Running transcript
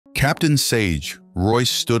Captain Sage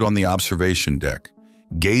Royce stood on the observation deck,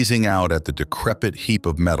 gazing out at the decrepit heap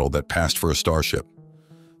of metal that passed for a starship.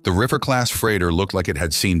 The Riffer-class freighter looked like it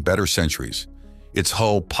had seen better centuries, its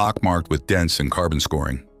hull pockmarked with dents and carbon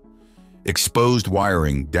scoring. Exposed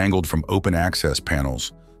wiring dangled from open access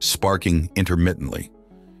panels, sparking intermittently.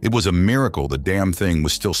 It was a miracle the damn thing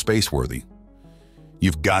was still spaceworthy.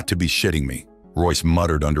 "You've got to be shitting me," Royce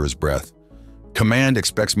muttered under his breath. "Command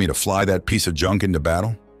expects me to fly that piece of junk into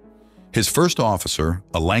battle?" His first officer,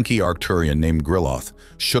 a lanky Arcturian named Grilloth,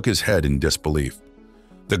 shook his head in disbelief.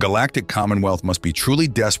 The Galactic Commonwealth must be truly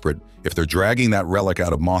desperate if they're dragging that relic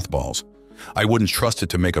out of mothballs. I wouldn't trust it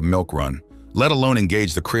to make a milk run, let alone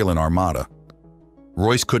engage the Kreelan armada.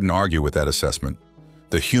 Royce couldn't argue with that assessment.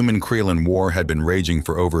 The human-Kreelan war had been raging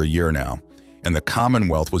for over a year now, and the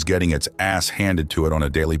Commonwealth was getting its ass handed to it on a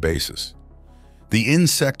daily basis. The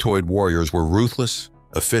insectoid warriors were ruthless,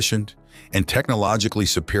 efficient, and technologically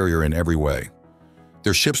superior in every way.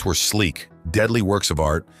 Their ships were sleek, deadly works of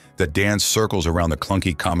art that danced circles around the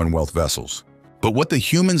clunky Commonwealth vessels. But what the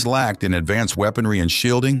humans lacked in advanced weaponry and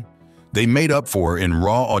shielding, they made up for in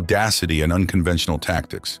raw audacity and unconventional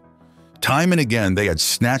tactics. Time and again, they had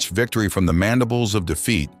snatched victory from the mandibles of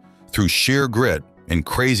defeat through sheer grit and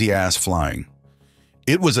crazy-ass flying.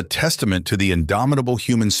 It was a testament to the indomitable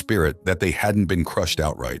human spirit that they hadn't been crushed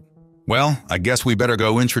outright. "Well, I guess we better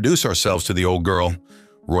go introduce ourselves to the old girl,"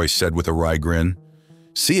 Royce said with a wry grin.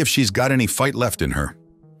 "See if she's got any fight left in her."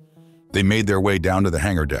 They made their way down to the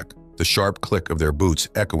hangar deck, the sharp click of their boots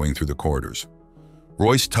echoing through the corridors.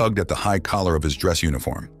 Royce tugged at the high collar of his dress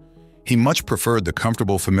uniform. He much preferred the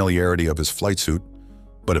comfortable familiarity of his flight suit,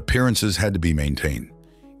 but appearances had to be maintained,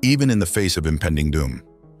 even in the face of impending doom.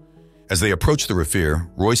 As they approached the Refer,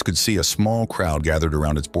 Royce could see a small crowd gathered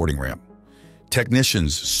around its boarding ramp.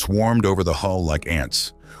 Technicians swarmed over the hull like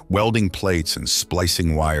ants, welding plates and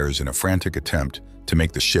splicing wires in a frantic attempt to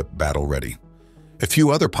make the ship battle-ready. A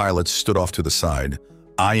few other pilots stood off to the side,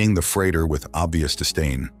 eyeing the freighter with obvious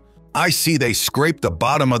disdain. "I see they scraped the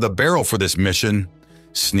bottom of the barrel for this mission,"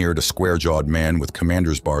 sneered a square-jawed man with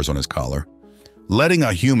commander's bars on his collar. "Letting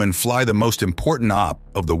a human fly the most important op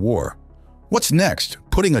of the war. What's next?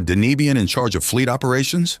 Putting a Denebian in charge of fleet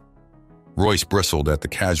operations?" Royce bristled at the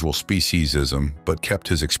casual speciesism, but kept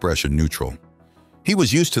his expression neutral. He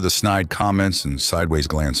was used to the snide comments and sideways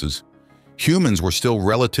glances. Humans were still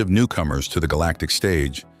relative newcomers to the galactic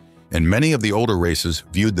stage, and many of the older races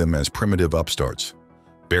viewed them as primitive upstarts,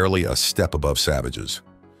 barely a step above savages.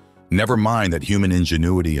 Never mind that human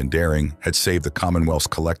ingenuity and daring had saved the Commonwealth's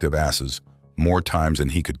collective asses more times than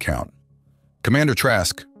he could count. "Commander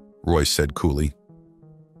Trask," Royce said coolly,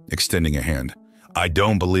 extending a hand. "I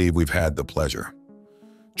don't believe we've had the pleasure."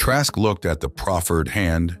 Trask looked at the proffered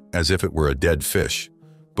hand as if it were a dead fish,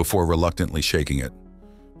 before reluctantly shaking it.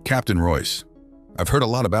 "Captain Royce, I've heard a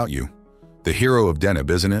lot about you. The hero of Deneb,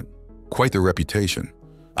 isn't it? Quite the reputation.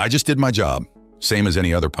 I just did my job, same as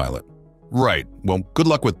any other pilot." "Right, well, good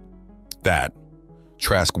luck with that."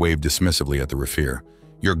 Trask waved dismissively at the Refer.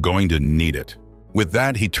 "You're going to need it." With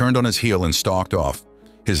that, he turned on his heel and stalked off,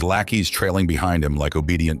 his lackeys trailing behind him like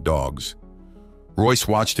obedient dogs. Royce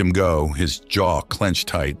watched him go, his jaw clenched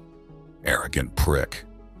tight. Arrogant prick.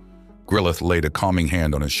 Grilloth laid a calming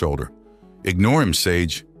hand on his shoulder. "Ignore him,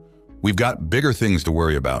 Sage. We've got bigger things to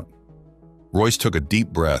worry about." Royce took a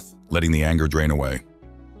deep breath, letting the anger drain away.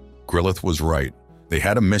 Grilloth was right. They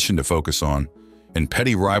had a mission to focus on, and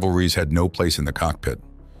petty rivalries had no place in the cockpit.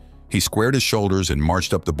 He squared his shoulders and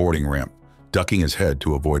marched up the boarding ramp, ducking his head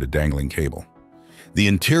to avoid a dangling cable. The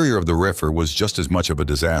interior of the Refer was just as much of a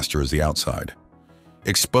disaster as the outside.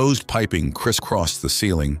 Exposed piping crisscrossed the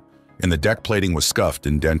ceiling, and the deck plating was scuffed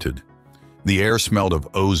and dented. The air smelled of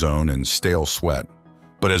ozone and stale sweat.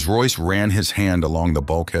 But as Royce ran his hand along the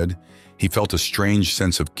bulkhead, he felt a strange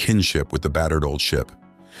sense of kinship with the battered old ship.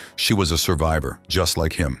 She was a survivor, just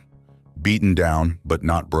like him. Beaten down, but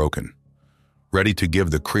not broken. Ready to give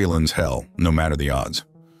the Kreelans hell, no matter the odds.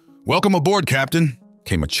 "Welcome aboard, Captain,"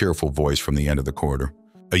 came a cheerful voice from the end of the corridor.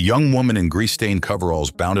 A young woman in grease-stained coveralls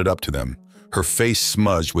bounded up to them, her face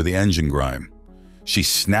smudged with engine grime. She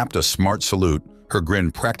snapped a smart salute, her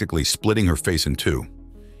grin practically splitting her face in two.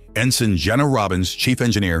 "Ensign Jenna Robbins, Chief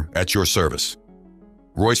Engineer, at your service."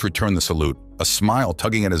 Royce returned the salute, a smile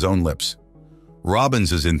tugging at his own lips.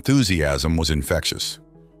 Robbins's enthusiasm was infectious.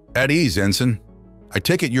 "At ease, Ensign. I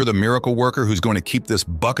take it you're the miracle worker who's going to keep this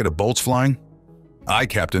bucket of bolts flying?" "Aye,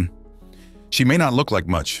 Captain. She may not look like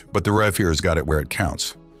much, but the Rev here's got it where it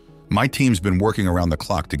counts. My team's been working around the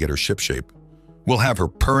clock to get her shipshape. We'll have her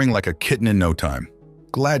purring like a kitten in no time."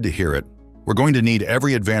 "Glad to hear it. We're going to need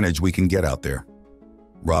every advantage we can get out there."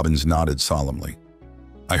 Robbins nodded solemnly.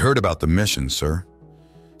 I heard about the mission, sir.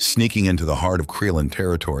 Sneaking into the heart of Kreelan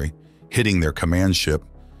territory, hitting their command ship,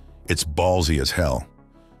 it's ballsy as hell.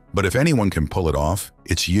 But if anyone can pull it off,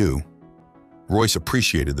 it's you. Royce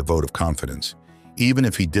appreciated the vote of confidence, even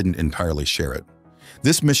if he didn't entirely share it.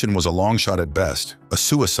 This mission was a long shot at best, a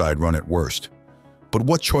suicide run at worst. But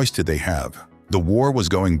what choice did they have? The war was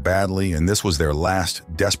going badly, and this was their last,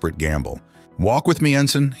 desperate gamble. "Walk with me,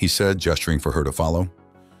 Ensign," he said, gesturing for her to follow.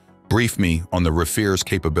 "Brief me on the Refir's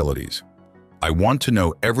capabilities. I want to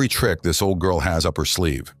know every trick this old girl has up her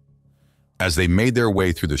sleeve." As they made their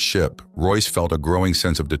way through the ship, Royce felt a growing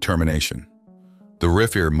sense of determination. The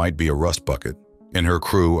Refir might be a rust bucket, and her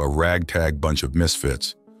crew a ragtag bunch of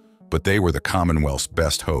misfits, but they were the Commonwealth's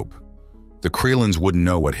best hope. The Kreelans wouldn't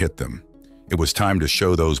know what hit them. It was time to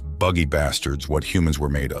show those buggy bastards what humans were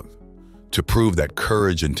made of, to prove that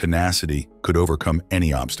courage and tenacity could overcome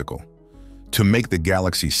any obstacle, to make the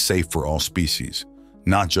galaxy safe for all species,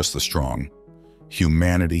 not just the strong.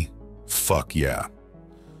 Humanity, fuck yeah.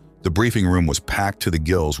 The briefing room was packed to the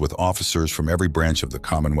gills with officers from every branch of the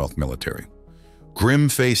Commonwealth military.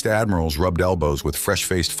 Grim-faced admirals rubbed elbows with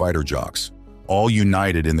fresh-faced fighter jocks, all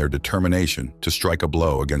united in their determination to strike a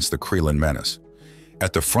blow against the Kreelan menace.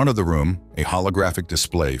 At the front of the room, a holographic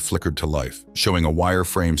display flickered to life, showing a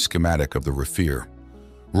wireframe schematic of the Refir.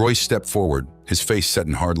 Royce stepped forward, his face set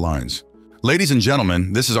in hard lines. "Ladies and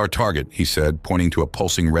gentlemen, this is our target," he said, pointing to a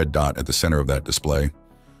pulsing red dot at the center of that display.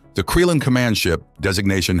 "The Kreelan command ship,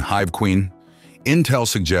 designation Hive Queen. Intel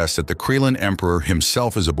suggests that the Kreelan Emperor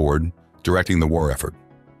himself is aboard, directing the war effort."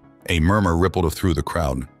 A murmur rippled through the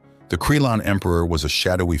crowd. The Kreelan Emperor was a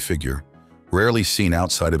shadowy figure, rarely seen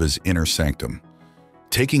outside of his inner sanctum.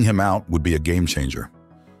 Taking him out would be a game-changer.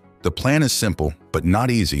 "The plan is simple, but not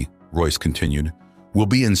easy," Royce continued. "We'll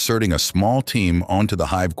be inserting a small team onto the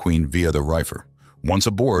Hive Queen via the Refir. Once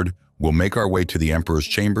aboard, we'll make our way to the Emperor's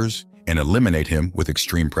chambers and eliminate him with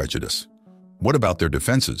extreme prejudice." "What about their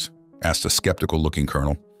defenses?" asked a skeptical-looking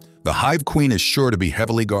colonel. "The Hive Queen is sure to be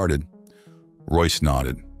heavily guarded." Royce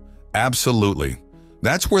nodded. "Absolutely.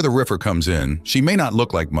 That's where the Refir comes in. She may not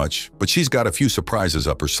look like much, but she's got a few surprises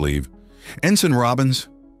up her sleeve." "Ensign Robbins,"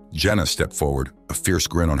 Jenna stepped forward, a fierce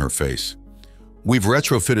grin on her face. "We've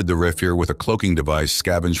retrofitted the Refir with a cloaking device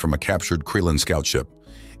scavenged from a captured Kreelan scout ship.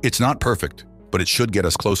 It's not perfect, but it should get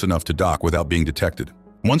us close enough to dock without being detected.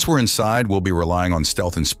 Once we're inside, we'll be relying on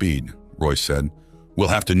stealth and speed," Royce said. "We'll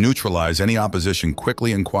have to neutralize any opposition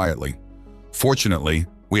quickly and quietly. Fortunately,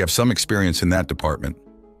 we have some experience in that department."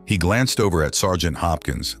 He glanced over at Sergeant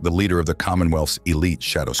Hopkins, the leader of the Commonwealth's elite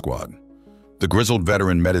shadow squad. The grizzled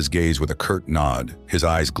veteran met his gaze with a curt nod, his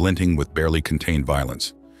eyes glinting with barely contained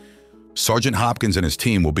violence. "Sergeant Hopkins and his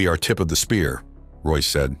team will be our tip of the spear," Royce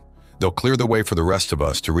said. "They'll clear the way for the rest of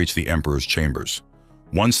us to reach the Emperor's chambers.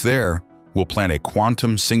 Once there, we'll plant a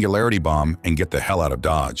quantum singularity bomb and get the hell out of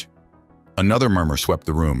Dodge." Another murmur swept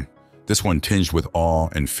the room, this one tinged with awe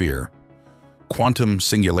and fear. Quantum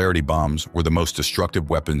singularity bombs were the most destructive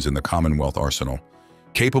weapons in the Commonwealth arsenal,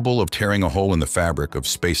 capable of tearing a hole in the fabric of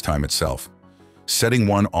space-time itself. Setting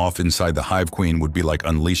one off inside the Hive Queen would be like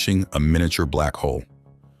unleashing a miniature black hole.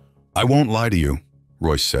 "I won't lie to you,"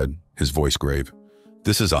 Royce said, his voice grave.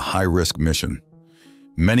 "This is a high-risk mission.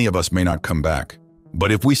 Many of us may not come back,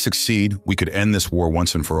 but if we succeed, we could end this war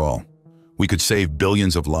once and for all. We could save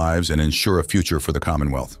billions of lives and ensure a future for the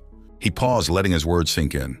Commonwealth." He paused, letting his words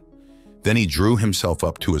sink in. Then he drew himself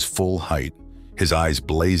up to his full height, his eyes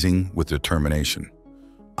blazing with determination.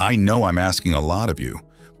 "I know I'm asking a lot of you,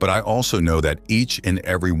 but I also know that each and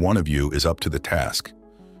every one of you is up to the task.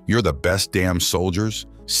 You're the best damn soldiers,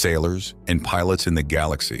 sailors, and pilots in the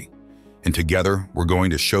galaxy. And together, we're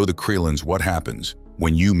going to show the Kreelans what happens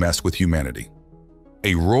when you mess with humanity."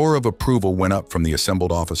 A roar of approval went up from the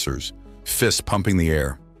assembled officers, fists pumping the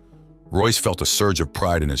air. Royce felt a surge of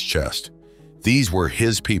pride in his chest. These were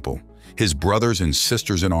his people, his brothers and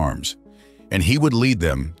sisters in arms, and he would lead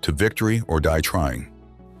them to victory or die trying.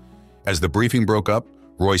 As the briefing broke up,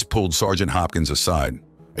 Royce pulled Sergeant Hopkins aside.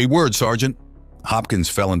 "A word, Sergeant." Hopkins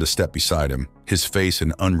fell into step beside him, his face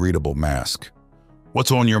an unreadable mask.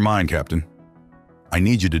 "What's on your mind, Captain?" "I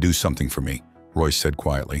need you to do something for me," Royce said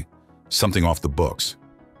quietly. "Something off the books."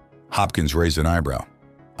 Hopkins raised an eyebrow.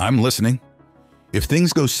 "I'm listening." "If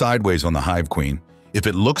things go sideways on the Hive Queen, if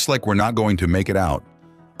it looks like we're not going to make it out,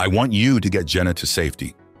 I want you to get Jenna to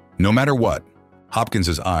safety. No matter what."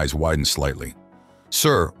 Hopkins's eyes widened slightly.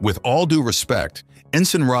 "Sir, with all due respect,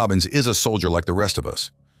 Ensign Robbins is a soldier like the rest of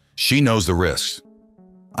us. She knows the risks."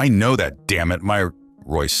 "I know that, damn it,"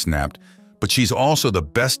 Royce snapped. "But she's also the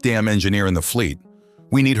best damn engineer in the fleet.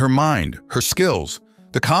 We need her mind, her skills.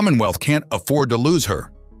 The Commonwealth can't afford to lose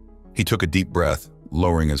her." He took a deep breath,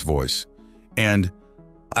 lowering his voice. "And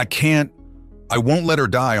I won't let her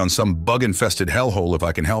die on some bug-infested hellhole if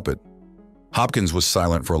I can help it." Hopkins was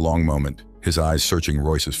silent for a long moment, his eyes searching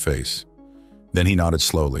Royce's face. Then he nodded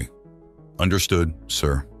slowly. "Understood,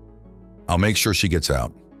 sir. I'll make sure she gets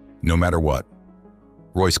out, no matter what."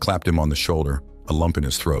 Royce clapped him on the shoulder, a lump in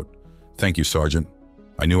his throat. "Thank you, Sergeant.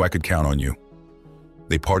 I knew I could count on you."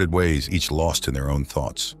 They parted ways, each lost in their own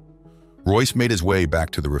thoughts. Royce made his way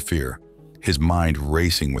back to the Rafir, his mind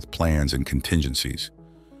racing with plans and contingencies.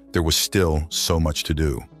 There was still so much to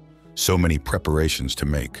do, so many preparations to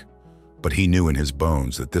make. But he knew in his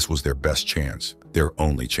bones that this was their best chance, their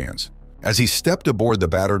only chance. As he stepped aboard the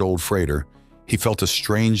battered old freighter, he felt a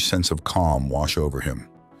strange sense of calm wash over him.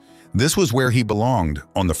 This was where he belonged,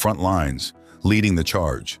 on the front lines, leading the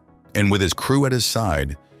charge. And with his crew at his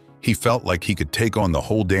side, he felt like he could take on the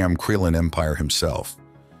whole damn Kreelan Empire himself.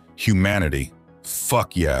 Humanity.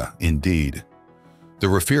 Fuck yeah, indeed. The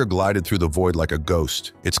Rafir glided through the void like a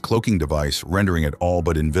ghost, its cloaking device rendering it all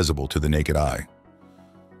but invisible to the naked eye.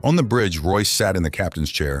 On the bridge, Royce sat in the captain's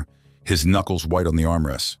chair, his knuckles white on the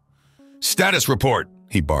armrests. "Status report,"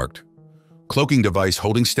 he barked. "Cloaking device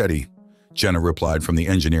holding steady," Jenna replied from the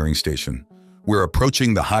engineering station. "We're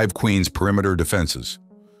approaching the Hive Queen's perimeter defenses."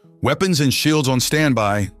 "Weapons and shields on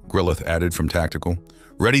standby," Grillith added from tactical.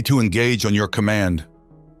 "Ready to engage on your command."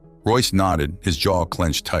 Royce nodded, his jaw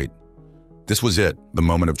clenched tight. This was it, the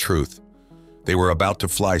moment of truth. They were about to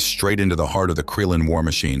fly straight into the heart of the Kreelan war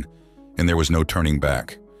machine, and there was no turning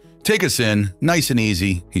back. "Take us in, nice and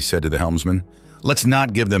easy," he said to the helmsman. "Let's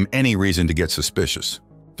not give them any reason to get suspicious."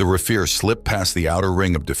 The Rafir slipped past the outer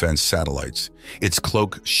ring of defense satellites, its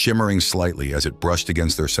cloak shimmering slightly as it brushed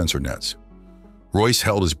against their sensor nets. Royce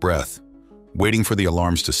held his breath, waiting for the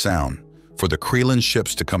alarms to sound, for the Kreelan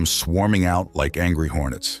ships to come swarming out like angry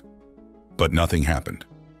hornets. But nothing happened.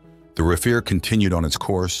 The Rafir continued on its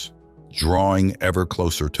course, drawing ever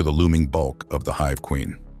closer to the looming bulk of the Hive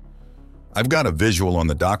Queen. "I've got a visual on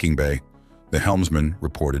the docking bay," the helmsman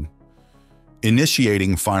reported.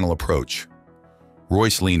 "Initiating final approach."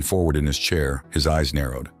 Royce leaned forward in his chair, his eyes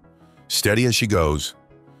narrowed. "Steady as she goes.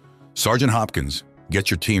 Sergeant Hopkins, get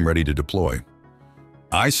your team ready to deploy."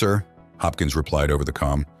 "Aye, sir," Hopkins replied over the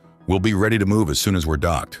comm. "We'll be ready to move as soon as we're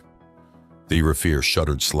docked." The Rafir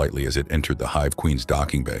shuddered slightly as it entered the Hive Queen's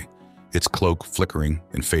docking bay, its cloak flickering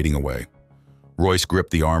and fading away. Royce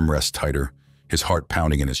gripped the armrest tighter, his heart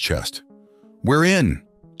pounding in his chest. "We're in,"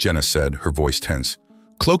 Jenna said, her voice tense.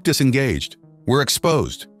 "Cloak disengaged. We're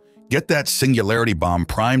exposed. Get that singularity bomb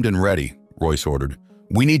primed and ready," Royce ordered.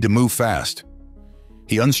 "We need to move fast."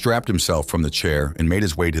 He unstrapped himself from the chair and made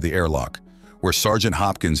his way to the airlock, where Sergeant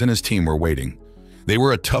Hopkins and his team were waiting. They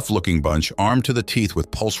were a tough-looking bunch, armed to the teeth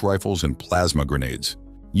with pulse rifles and plasma grenades.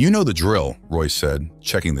 "You know the drill," Royce said,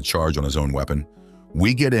 checking the charge on his own weapon.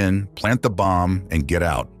 "We get in, plant the bomb, and get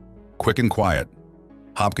out. Quick and quiet."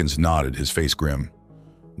 Hopkins nodded, his face grim.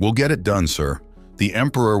 "We'll get it done, sir. The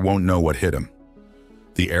Emperor won't know what hit him."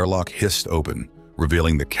 The airlock hissed open,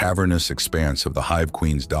 revealing the cavernous expanse of the Hive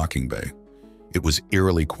Queen's docking bay. It was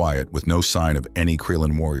eerily quiet, with no sign of any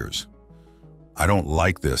Kreelan warriors. "I don't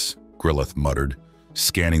like this," Grillith muttered,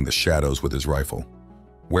 scanning the shadows with his rifle.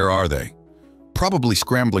 "Where are they?" "Probably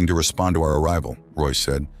scrambling to respond to our arrival," Royce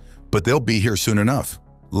said. "But they'll be here soon enough.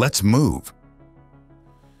 Let's move."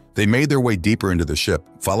 They made their way deeper into the ship,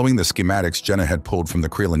 following the schematics Jenna had pulled from the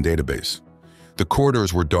Kreelan database. The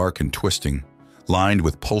corridors were dark and twisting, lined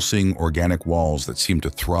with pulsing organic walls that seemed to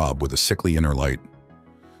throb with a sickly inner light.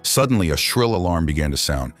 Suddenly, a shrill alarm began to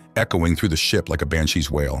sound, echoing through the ship like a banshee's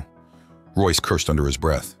wail. Royce cursed under his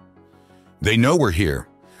breath. "They know we're here.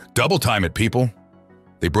 Double time it, people!"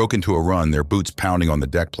 They broke into a run, their boots pounding on the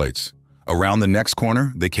deck plates. Around the next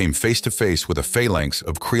corner, they came face to face with a phalanx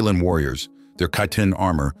of Kreelan warriors, their chitin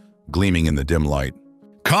armor gleaming in the dim light.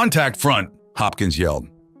 "Contact front!" Hopkins yelled,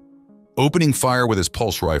 opening fire with his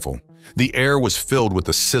pulse rifle. The air was filled with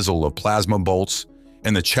the sizzle of plasma bolts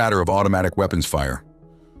and the chatter of automatic weapons fire.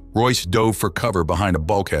 Royce dove for cover behind a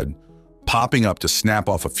bulkhead, popping up to snap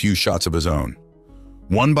off a few shots of his own.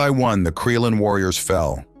 One by one, the Kreelan warriors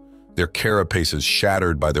fell, their carapaces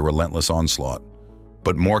shattered by the relentless onslaught.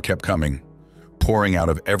 But more kept coming, pouring out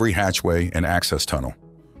of every hatchway and access tunnel.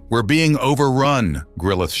 "We're being overrun,"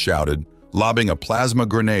 Grillith shouted, lobbing a plasma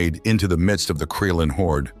grenade into the midst of the Kreelan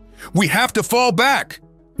horde. "We have to fall back!"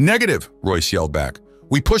 "Negative," Royce yelled back.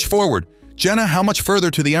 "We push forward. Jenna, how much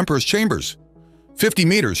further to the Emperor's chambers?" 50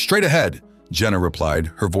 meters, straight ahead," Jenna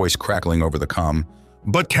replied, her voice crackling over the comm.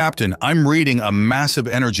 "But Captain, I'm reading a massive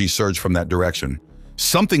energy surge from that direction.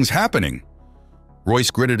 Something's happening."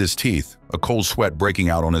 Royce gritted his teeth, a cold sweat breaking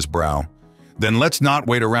out on his brow. "Then let's not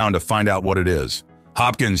wait around to find out what it is.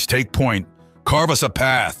 Hopkins, take point. Carve us a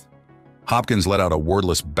path. Hopkins let out a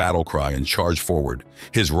wordless battle cry and charged forward,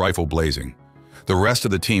 his rifle blazing. The rest of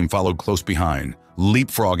the team followed close behind,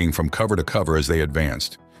 leapfrogging from cover to cover as they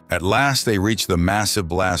advanced. At last, they reached the massive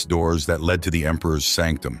blast doors that led to the Emperor's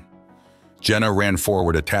sanctum. Jenna ran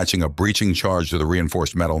forward, attaching a breaching charge to the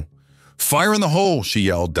reinforced metal. "Fire in the hole!" she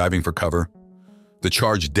yelled, diving for cover. The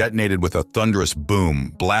charge detonated with a thunderous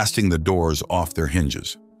boom, blasting the doors off their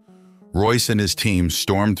hinges. Royce and his team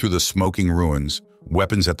stormed through the smoking ruins,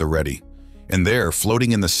 weapons at the ready. And there,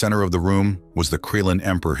 floating in the center of the room, was the Kreelan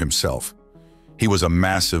Emperor himself. He was a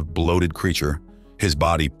massive, bloated creature, his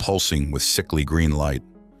body pulsing with sickly green light.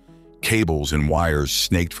 Cables and wires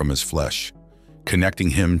snaked from his flesh, connecting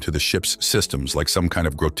him to the ship's systems like some kind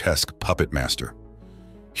of grotesque puppet master.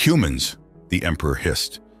 "Humans," the Emperor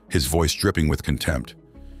hissed, his voice dripping with contempt.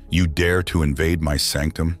 "You dare to invade my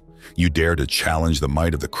sanctum? You dare to challenge the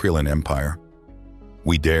might of the Kreelan Empire?"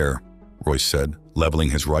 "We dare," Royce said,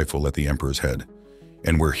 leveling his rifle at the Emperor's head.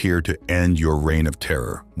 "And we're here to end your reign of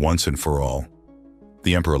terror, once and for all."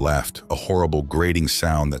 The Emperor laughed, a horrible, grating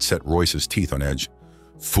sound that set Royce's teeth on edge.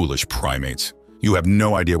 "Foolish primates. You have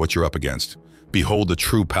no idea what you're up against. Behold the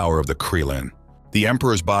true power of the Kreelan." The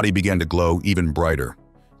Emperor's body began to glow even brighter,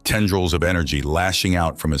 tendrils of energy lashing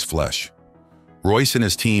out from his flesh. Royce and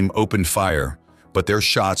his team opened fire, but their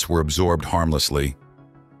shots were absorbed harmlessly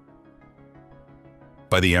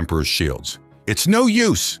by the Emperor's shields. "It's no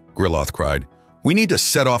use," Grilloth cried. "We need to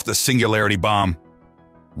set off the singularity bomb."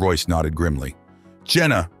 Royce nodded grimly.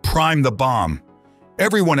 "Jenna, prime the bomb.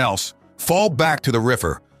 Everyone else, fall back to the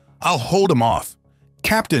river. I'll hold him off."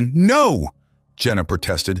 "Captain, no!" Jenna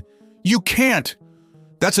protested. "You can't."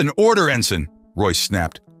 "That's an order, Ensign," Royce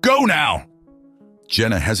snapped. "Go now!"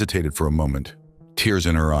 Jenna hesitated for a moment, tears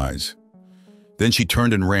in her eyes. Then she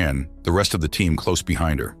turned and ran, the rest of the team close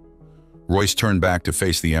behind her. Royce turned back to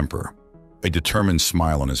face the Emperor, a determined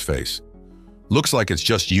smile on his face. "Looks like it's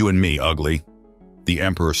just you and me, ugly." The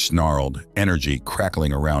Emperor snarled, energy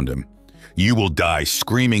crackling around him. "You will die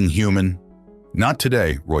screaming, human." "Not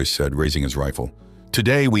today," Royce said, raising his rifle.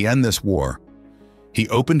 "Today we end this war." He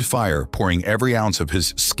opened fire, pouring every ounce of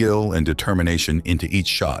his skill and determination into each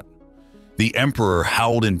shot. The Emperor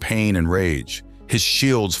howled in pain and rage, his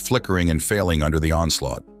shields flickering and failing under the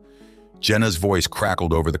onslaught. Jenna's voice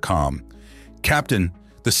crackled over the comm. "Captain,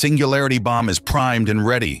 the singularity bomb is primed and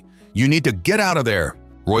ready. You need to get out of there."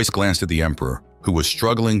 Royce glanced at the Emperor, who was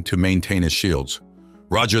struggling to maintain his shields.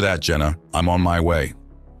 "Roger that, Jenna. I'm on my way."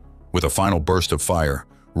 With a final burst of fire,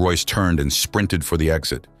 Royce turned and sprinted for the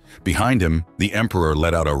exit. Behind him, the Emperor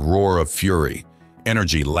let out a roar of fury,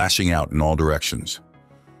 energy lashing out in all directions.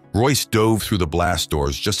 Royce dove through the blast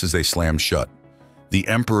doors just as they slammed shut, the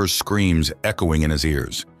Emperor's screams echoing in his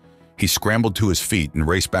ears. He scrambled to his feet and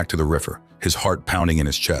raced back to the river, his heart pounding in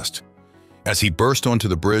his chest. As he burst onto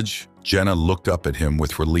the bridge, Jenna looked up at him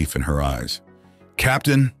with relief in her eyes.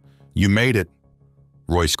 "Captain, you made it."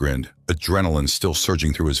 Royce grinned, adrenaline still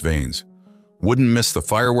surging through his veins. "Wouldn't miss the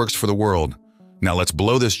fireworks for the world. Now let's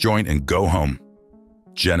blow this joint and go home."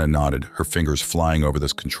 Jenna nodded, her fingers flying over the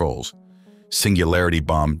controls. Singularity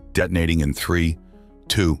bomb detonating in 3,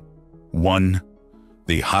 2, 1.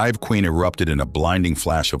 The Hive Queen erupted in a blinding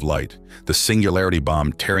flash of light, the singularity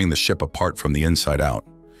bomb tearing the ship apart from the inside out.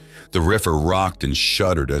 The river rocked and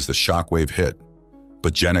shuddered as the shockwave hit,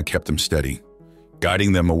 but Jenna kept them steady,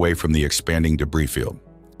 guiding them away from the expanding debris field.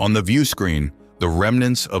 On the view screen, the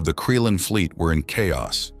remnants of the Kreelan fleet were in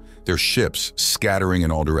chaos, their ships scattering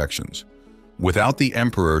in all directions. Without the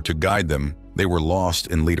Emperor to guide them, they were lost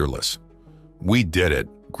and leaderless. "We did it,"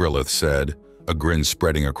 Grilloth said, a grin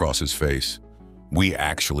spreading across his face. "We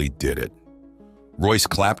actually did it." Royce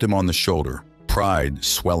clapped him on the shoulder, pride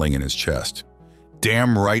swelling in his chest.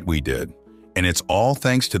 "Damn right we did. And it's all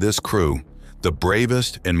thanks to this crew, the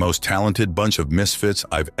bravest and most talented bunch of misfits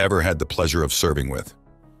I've ever had the pleasure of serving with."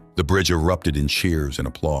 The bridge erupted in cheers and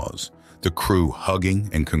applause, the crew hugging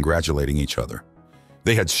and congratulating each other.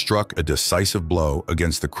 They had struck a decisive blow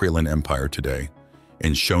against the Kreelan Empire today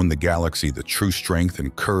and shown the galaxy the true strength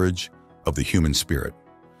and courage of the human spirit.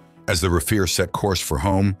 As the Rafir set course for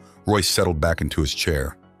home, Royce settled back into his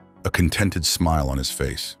chair, a contented smile on his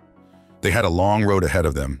face. They had a long road ahead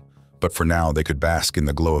of them, but for now they could bask in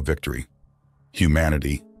the glow of victory.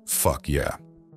 Humanity, fuck yeah.